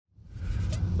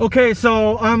Okay,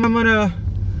 so I'm gonna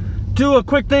do a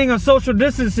quick thing on social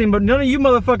distancing, but none of you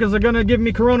motherfuckers are gonna give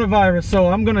me coronavirus, so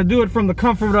I'm gonna do it from the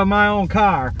comfort of my own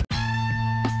car.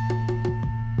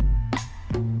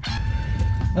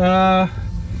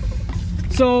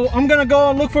 So I'm gonna go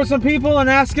and look for some people and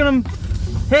asking them,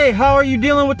 hey, how are you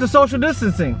dealing with the social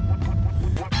distancing?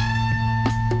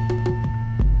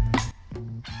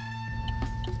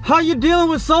 How you dealing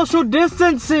with social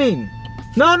distancing?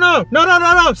 No,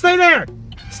 stay there.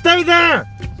 Stay there.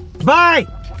 Bye.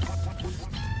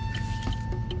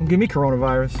 Don't give me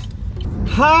coronavirus.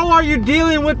 How are you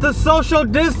dealing with the social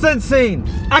distancing?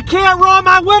 I can't roll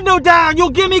my window down.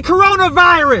 You'll give me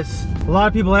coronavirus. A lot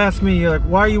of people ask me, like,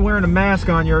 why are you wearing a mask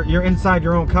on? You're inside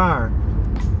your own car.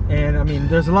 And I mean,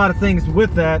 there's a lot of things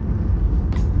with that.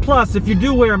 Plus, if you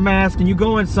do wear a mask and you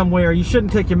go in somewhere, you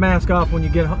shouldn't take your mask off when you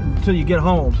get until you get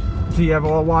home, until you have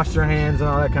all washed your hands and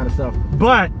all that kind of stuff.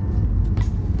 But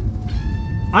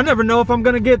I never know if I'm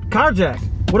gonna get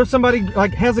carjacked. What if somebody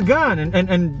like has a gun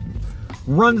and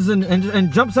runs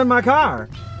and jumps in my car,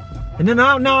 and then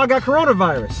now I got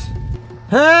coronavirus?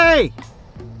 Hey,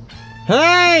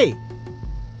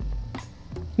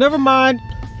 never mind.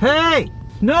 Hey,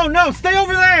 no, stay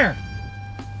over there.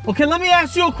 Okay, let me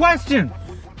ask you a question.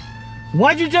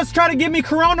 Why'd you just try to give me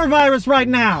coronavirus right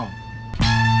now?